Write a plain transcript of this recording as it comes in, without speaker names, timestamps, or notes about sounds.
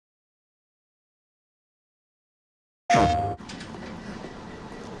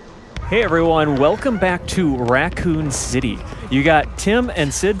Hey everyone, welcome back to Raccoon City. You got Tim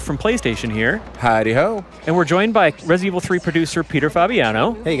and Sid from PlayStation here. Howdy ho. And we're joined by Resident Evil 3 producer Peter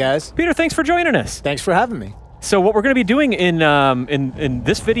Fabiano. Hey guys. Peter, thanks for joining us. Thanks for having me. So what we're going to be doing in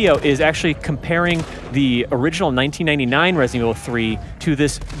this video is actually comparing the original 1999 Resident Evil 3 to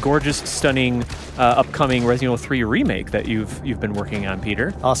this gorgeous, stunning, upcoming Resident Evil 3 remake that you've been working on,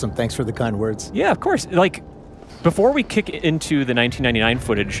 Peter. Awesome. Thanks for the kind words. Yeah, of course. Like, before we kick into the 1999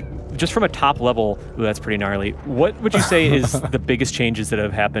 footage, just from a top level, ooh, that's pretty gnarly. What would you say is the biggest changes that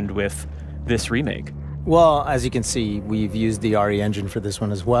have happened with this remake? Well, as you can see, we've used the RE engine for this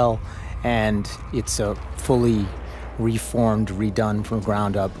one as well, and it's a fully reformed, redone from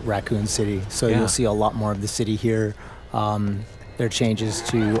ground up Raccoon City. So you'll see a lot more of the city here. There are changes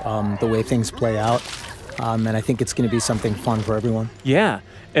to the way things play out, and I think it's going to be something fun for everyone. Yeah,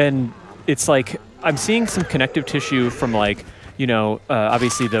 and it's like I'm seeing some connective tissue from like, you know,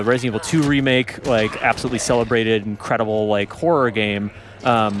 obviously the Resident Evil 2 remake, like absolutely celebrated, incredible like horror game.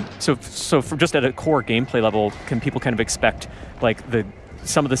 So for just at a core gameplay level, can people kind of expect like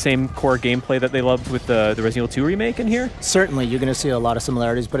some of the same core gameplay that they loved with the Resident Evil 2 remake in here? Certainly, you're going to see a lot of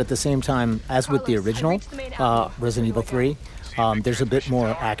similarities, but at the same time, as with the original Resident Evil 3, there's a bit more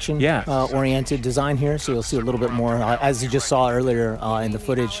action oriented design here, so you'll see a little bit more. As you just saw earlier in the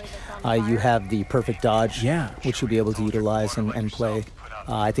footage, you have the perfect dodge, which you'll be able to utilize and play,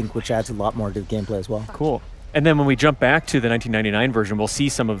 I think, which adds a lot more to the gameplay as well. Cool. And then when we jump back to the 1999 version, we'll see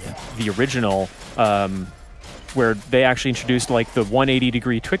some of the original, where they actually introduced like the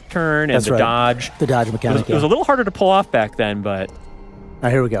 180-degree quick turn and the dodge. The dodge mechanic. It was a little harder to pull off back then, but...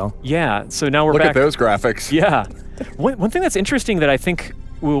 Here we go. Yeah, so now we're back. Look at those graphics. Yeah. One thing that's interesting that I think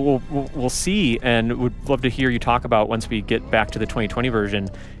we'll see and would love to hear you talk about once we get back to the 2020 version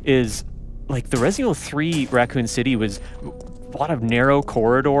is like the Resident Evil 3 Raccoon City was a lot of narrow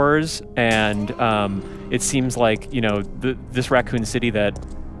corridors, and it seems like, you know, this Raccoon City that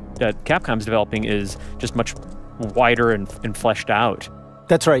Capcom's developing is just much wider and fleshed out.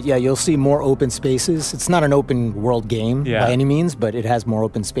 That's right, yeah, you'll see more open spaces. It's not an open world game by any means, but it has more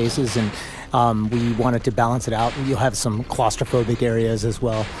open spaces, and we wanted to balance it out. You'll have some claustrophobic areas as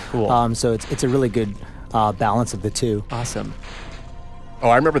well. Cool. So it's a really good balance of the two. Awesome. Oh,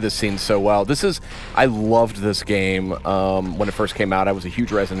 I remember this scene so well. I loved this game when it first came out. I was a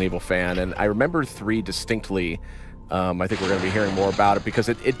huge Resident Evil fan, and I remember 3 distinctly. I think we're going to be hearing more about it because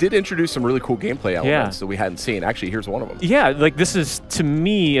it did introduce some really cool gameplay elements that we hadn't seen. Actually, here's one of them. Yeah, like this is, to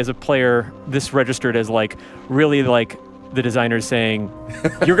me as a player, this registered as like really like the designers saying,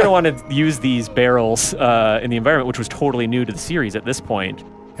 you're going to want to use these barrels in the environment, which was totally new to the series at this point.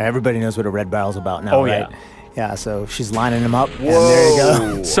 Everybody knows what a red barrel's about now, right? Yeah. Yeah, so she's lining them up, and there you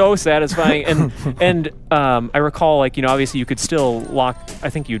go. So satisfying. And I recall, like, you know, obviously you could still lock, I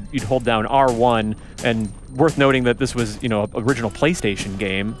think you'd hold down R1, and worth noting that this was, you know, an original PlayStation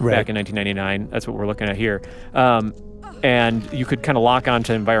game back in 1999. That's what we're looking at here. And you could kind of lock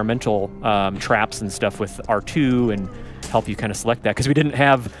onto environmental traps and stuff with R2 and help you kind of select that, because we didn't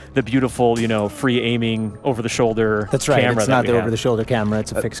have the beautiful, you know, free aiming over the shoulder. That's right. Camera it's not the over the shoulder camera.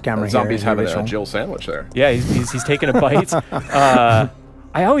 It's a fixed camera. Zombie's having a Jill sandwich there. Yeah, he's taking a bite.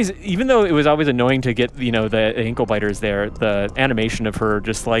 I always, even though it was always annoying to get, you know, the ankle biters there, the animation of her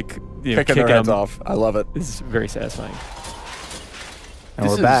just like, you know, kicking their heads off. I love it. This is very satisfying. And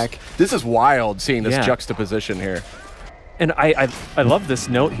we're back. This is wild seeing this juxtaposition here. And I love this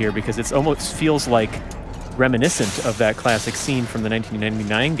note here because it almost feels like reminiscent of that classic scene from the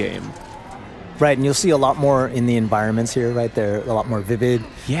 1999 game. Right, and you'll see a lot more in the environments here, right? They're a lot more vivid.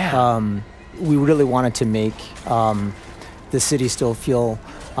 Yeah. We really wanted to make the city still feel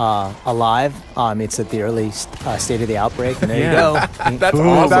alive. It's at the early state of the outbreak, and there you go. That's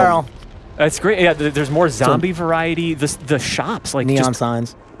awesome. Barrel. That's great. Yeah, there's more zombie variety. The shops, like neon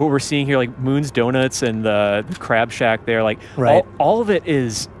signs. What we're seeing here, like Moon's Donuts and the Crab Shack there, like all of it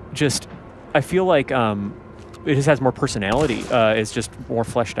is just, I feel like it just has more personality. It's just more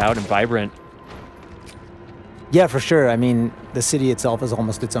fleshed out and vibrant. Yeah, for sure. I mean, the city itself is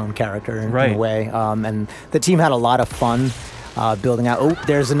almost its own character in a way. And the team had a lot of fun building out. Oh,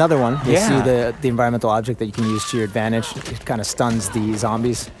 there's another one. You see the environmental object that you can use to your advantage. It kind of stuns the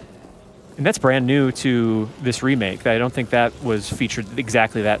zombies. And that's brand new to this remake. I don't think that was featured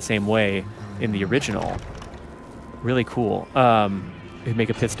exactly that same way in the original. Really cool. They'd make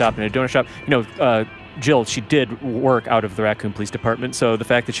a pit stop in a donut shop. You know, Jill, she did work out of the Raccoon Police Department, so the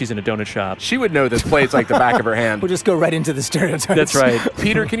fact that she's in a donut shop... She would know this place like the back of her hand. We'll just go right into the stereotypes. That's right.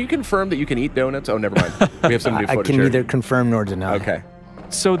 Peter, can you confirm that you can eat donuts? Oh, never mind. We have some new footage I can neither confirm nor deny. Okay.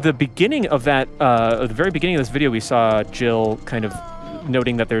 So the beginning of that, the very beginning of this video, we saw Jill kind of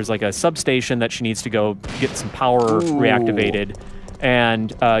noting that there's like a substation that she needs to go get some power reactivated.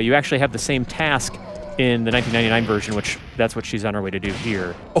 And you actually have the same task in the 1999 version, which that's what she's on her way to do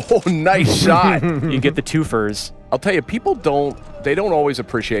here. Oh, nice shot. You get the twofers. I'll tell you, people don't always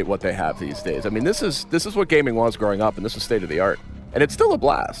appreciate what they have these days. I mean, this is what gaming was growing up, and this is state of the art. And it's still a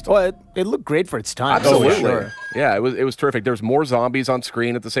blast. Well, it looked great for its time. Absolutely. Sure. Yeah, it was terrific. There's more zombies on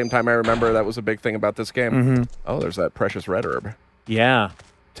screen at the same time. I remember that was a big thing about this game. Oh, there's that precious red herb. Yeah.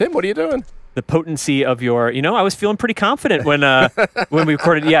 Tim, what are you doing? The potency of your, I was feeling pretty confident when when we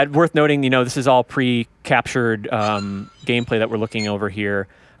recorded. Yeah, worth noting, this is all pre-captured gameplay that we're looking over here.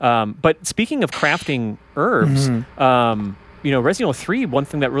 But speaking of crafting herbs, Resident Evil 3, one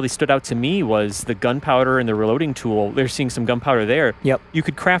thing that really stood out to me was the gunpowder and the reloading tool. They're seeing some gunpowder there. Yep. You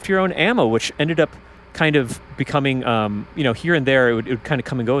could craft your own ammo, which ended up kind of becoming, here and there, it would kind of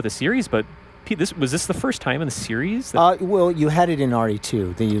come and go with the series, but Pete, was this the first time in the series? Well, you had it in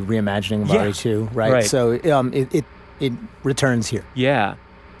RE2, the reimagining of RE2, right? So it returns here. Yeah.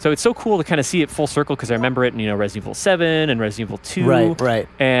 So it's so cool to kind of see it full circle because I remember it in Resident Evil 7 and Resident Evil 2. Right.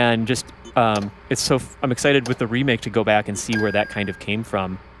 And just I'm excited with the remake to go back and see where that kind of came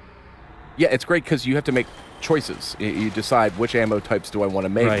from. Yeah, it's great because you have to make choices. You decide which ammo types do I want to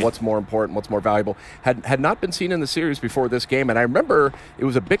make, what's more important, what's more valuable. Had not been seen in the series before this game, and I remember it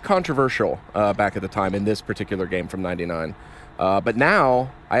was a bit controversial back at the time in this particular game from '99. But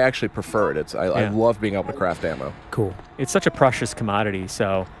now I actually prefer it. I love being able to craft ammo. Cool. It's such a precious commodity.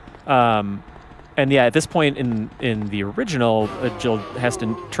 So, and yeah, at this point in the original, Jill has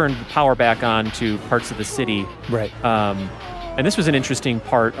to turn the power back on to parts of the city. Right. And this was an interesting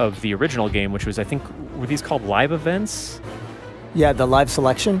part of the original game, which was, I think, were these called live events? Yeah, the live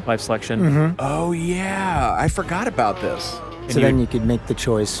selection. Live selection. Oh, yeah. I forgot about this. So then you could make the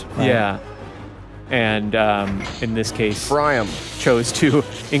choice. Right? Yeah. And in this case, Fry 'em. Chose to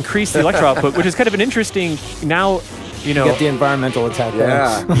increase the electro output, which is kind of an interesting, now, You get the environmental attack.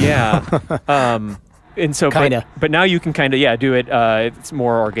 Yeah. And so, kinda. But now you can kind of, do it, it's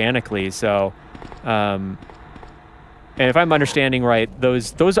more organically. So, and if I'm understanding right,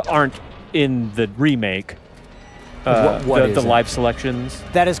 those aren't in the remake. The live selections.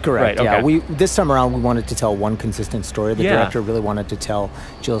 That is correct. Right, okay. Yeah, this time around we wanted to tell one consistent story. The director really wanted to tell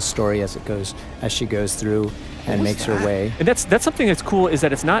Jill's story as she goes through and makes her way. And that's something that's cool is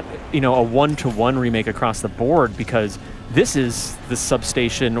that it's not a one-to-one remake across the board because this is the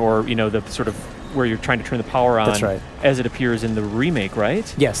substation or the sort of where you're trying to turn the power on. That's right. As it appears in the remake,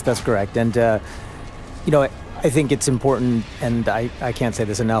 right? Yes, that's correct. And I think it's important, and I can't say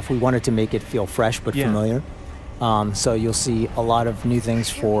this enough. We wanted to make it feel fresh but familiar. So you'll see a lot of new things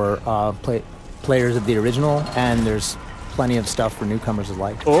for players of the original, and there's plenty of stuff for newcomers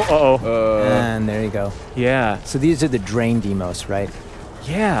alike. And there you go. Yeah. So these are the drain demos, right?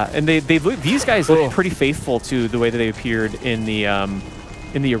 Yeah, and these guys look pretty faithful to the way that they appeared in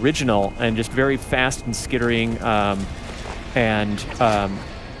the original, and just very fast and skittering,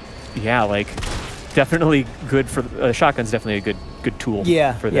 definitely good for shotgun's definitely a good tool.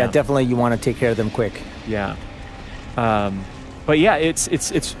 Yeah, for them. Yeah, definitely. You want to take care of them quick. Yeah. But yeah, it's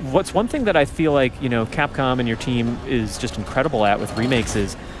what's one thing that I feel like Capcom and your team is just incredible at with remakes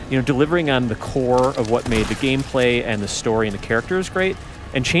is delivering on the core of what made the gameplay and the story and the characters great,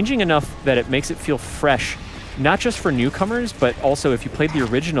 and changing enough that it makes it feel fresh, not just for newcomers, but also if you played the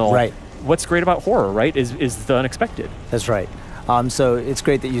original. Right. What's great about horror, right, is the unexpected. That's right. So it's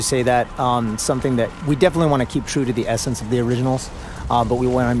great that you say that. Something that we definitely want to keep true to the essence of the originals, but we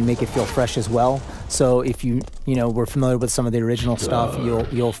want to make it feel fresh as well. So if you were familiar with some of the original stuff,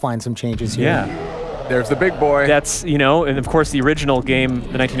 you'll find some changes here. Yeah. There's the big boy. That's, and of course the original game,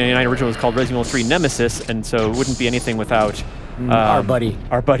 the 1999 original, was called Resident Evil 3 Nemesis, and so it wouldn't be anything without our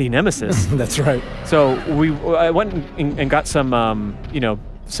buddy Nemesis. That's right. So I went and got some,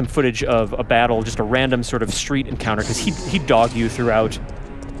 some footage of a battle, just a random sort of street encounter, because he'd dog you throughout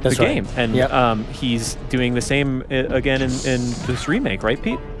the game. And he's doing the same again in this remake, right,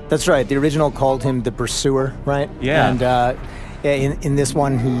 Pete? That's right. The original called him the Pursuer, right? Yeah. And in this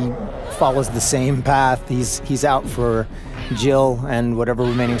one, he follows the same path. He's out for Jill and whatever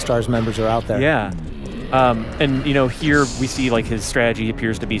remaining STARS members are out there. Yeah. And here we see like his strategy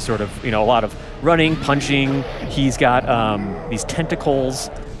appears to be sort of a lot of running, punching. He's got these tentacles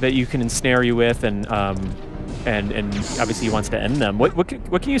that you can ensnare you with, and obviously he wants to end them. What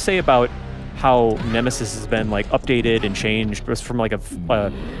can you say about how Nemesis has been like updated and changed, just from like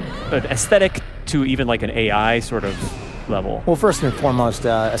an aesthetic to even like an AI sort of level? Well, first and foremost,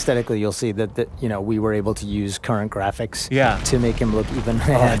 aesthetically, you'll see that we were able to use current graphics to make him look even.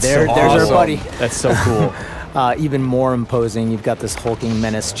 There's our buddy. That's so cool. even more imposing. You've got this hulking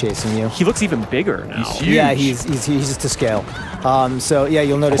menace chasing you. He looks even bigger now. He's huge. Yeah, he's to scale. So yeah,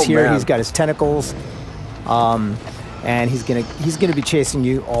 you'll notice here man. he's got his tentacles, and he's gonna be chasing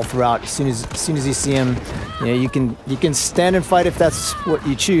you all throughout. As soon as you see him, you can stand and fight if that's what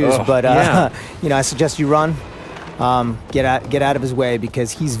you choose. But I suggest you run. Get out of his way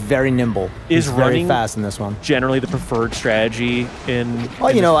because he's very nimble. He's very fast in this one. Generally the preferred strategy in...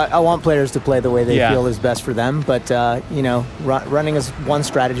 Well, I want players to play the way they feel is best for them, but, running is one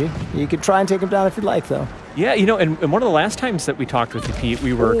strategy. You could try and take him down if you'd like, though. Yeah, and one of the last times that we talked with you, Pete,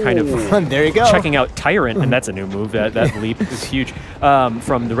 we were kind of there you go. checking out Tyrant, and that's a new move. That leap is huge.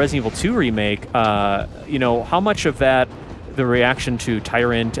 From the Resident Evil 2 remake, how much of that, the reaction to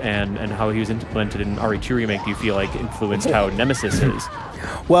Tyrant and how he was implemented in RE2 remake, do you feel like influenced how Nemesis is?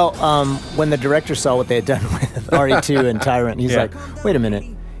 Well, when the director saw what they had done with RE2 and Tyrant, he's like, wait a minute,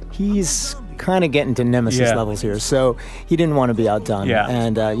 he's kind of getting to Nemesis levels here, so he didn't want to be outdone.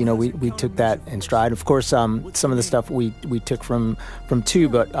 And we took that in stride. Of course, some of the stuff we took from 2,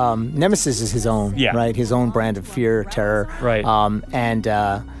 but Nemesis is his own, right? His own brand of fear, terror, right?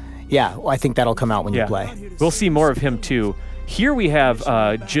 I think that'll come out when you play. We'll see more of him too. Here we have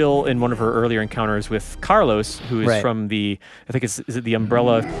Jill in one of her earlier encounters with Carlos, who is from the, I think is it the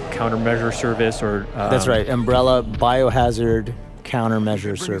Umbrella Countermeasure Service or... That's right, Umbrella Biohazard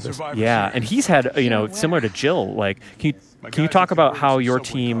Countermeasure Service. Yeah, and he's had, similar to Jill, like, can you talk about how your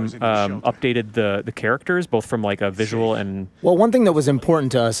team updated the characters, both from like a visual and... Well, one thing that was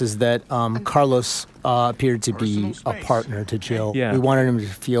important to us is that Carlos appeared to be a partner to Jill. Yeah. We wanted him to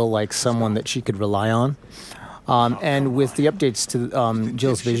feel like someone that she could rely on. And with the updates to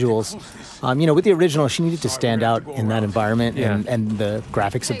Jill's visuals, with the original, she needed to stand out in that environment and the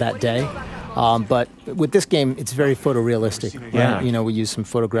graphics of that day. But with this game, it's very photorealistic. Right? Yeah. We use some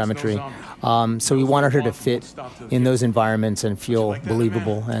photogrammetry. So we wanted her to fit in those environments and feel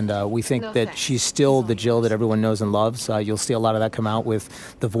believable. And we think that she's still the Jill that everyone knows and loves. You'll see a lot of that come out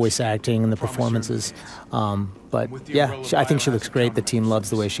with the voice acting and the performances. But yeah, I think she looks great. The team loves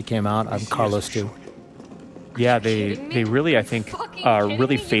the way she came out. Carlos too. Yeah, they really, I think, are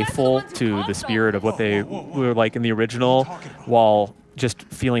really faithful to the spirit of what they were like in the original, while just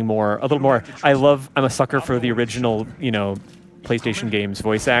feeling a little more. I'm a sucker for the original, PlayStation games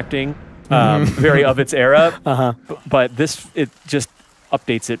voice acting, very of its era. But it just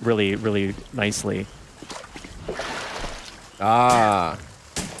updates it really, really nicely. I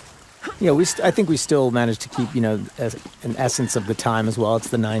think we still managed to keep, an essence of the time as well. It's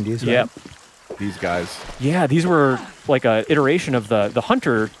the 90s, right? Yep. These guys. Yeah, these were like a iteration of the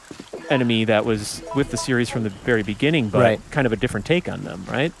hunter enemy that was with the series from the very beginning, but kind of a different take on them,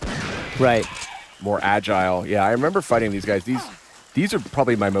 right? Right. More agile. Yeah, I remember fighting these guys. These are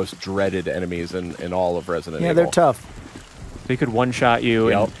probably my most dreaded enemies in all of Resident Evil. Yeah, they're tough. They could one-shot you.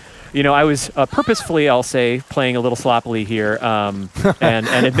 Yep. And, I was purposefully, I'll say, playing a little sloppily here, and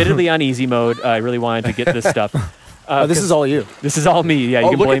admittedly on easy mode. I really wanted to get this stuff. This is all you. This is all me. Yeah,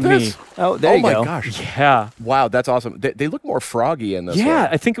 you can blame me. Oh, there you go. Oh my gosh. Yeah. Wow, that's awesome. They look more froggy in this one. Yeah,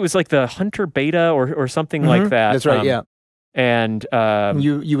 I think it was like the Hunter Beta or something like that. That's right, yeah. And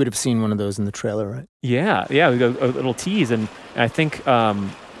you would have seen one of those in the trailer, right? Yeah, we got a little tease, and I think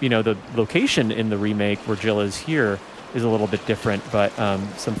the location in the remake where Jill is here is a little bit different, but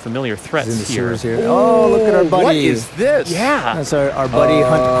some familiar threats in the here. Sewers here. Oh, look at our buddy. What is this? Yeah. That's our buddy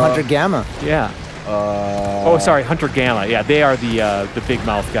Hunter Gamma. Yeah. Sorry, Hunter Gamma. Yeah, they are the big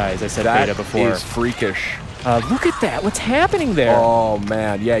mouth guys. I said beta before. That is freakish. Look at that. What's happening there? Oh,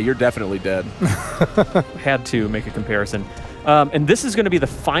 man. Yeah, you're definitely dead. Had to make a comparison. And this is going to be the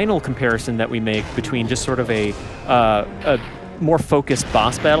final comparison that we make between just sort of a more focused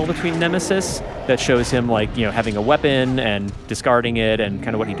boss battle between Nemesis that shows him having a weapon and discarding it and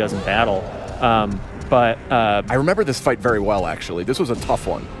kind of what he does in battle. But I remember this fight very well, actually. This was a tough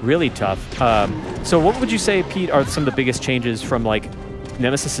one. Really tough. So what would you say, Pete, are some of the biggest changes from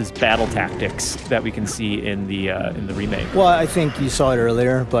Nemesis's battle tactics that we can see in the remake? Well, I think you saw it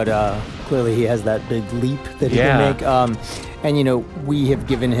earlier, but clearly he has that big leap that he can make. And we have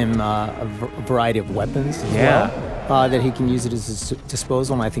given him a variety of weapons as well, that he can use at his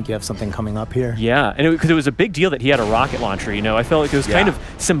disposal, and I think you have something coming up here. Yeah, and because it was a big deal that he had a rocket launcher, I felt like it was kind of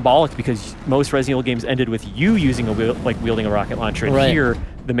symbolic because most Resident Evil games ended with you using wielding a rocket launcher, and here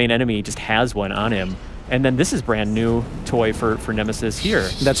the main enemy just has one on him. And then this is brand new toy for Nemesis here.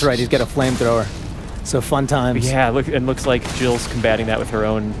 That's right, he's got a flamethrower. So fun times. Yeah, looks like Jill's combating that with her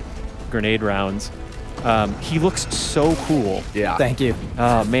own grenade rounds. He looks so cool. Yeah. Thank you.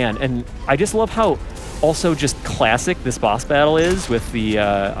 Oh, man. And I just love how also just classic this boss battle is with the,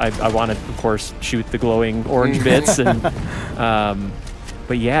 I want to, of course, shoot the glowing orange bits. And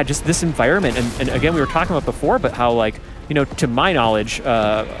but yeah, just this environment. And again, we were talking about before, but how, like, you know, to my knowledge,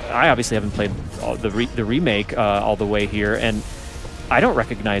 I obviously haven't played the remake all the way here, and I don't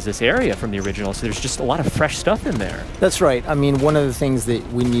recognize this area from the original, so there's just a lot of fresh stuff in there. That's right. I mean, one of the things that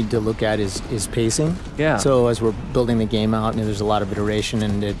we need to look at is pacing. Yeah. So as we're building the game out, and there's a lot of iteration,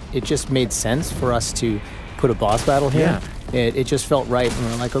 and it just made sense for us to put a boss battle here. Yeah. It just felt right, and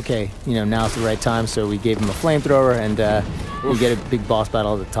we're like, okay, you know, now's the right time. So we gave him a flamethrower, and we get a big boss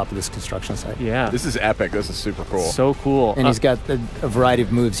battle at the top of this construction site. Yeah. This is epic. This is super cool. So cool. And he's got a variety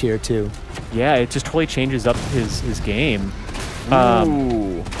of moves here too. Yeah, it just totally changes up his game.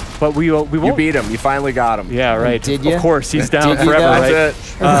 Ooh. But we won't. You beat him. You finally got him. Yeah, right. Did you? Of course, he's down forever, right?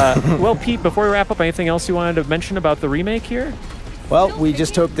 That's it. Well, Pete, before we wrap up, anything else you wanted to mention about the remake here? Well, we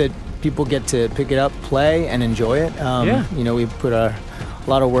just hope that people get to pick it up, play, and enjoy it. Yeah. You know, we put a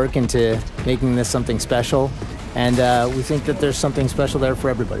lot of work into making this something special, and we think that there's something special there for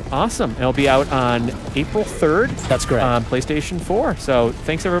everybody. Awesome. It'll be out on April 3rd. That's correct. On PlayStation 4. So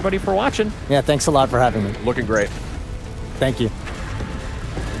thanks, everybody, for watching. Yeah, thanks a lot for having me. Looking great. Thank you.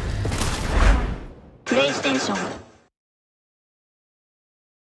 PlayStation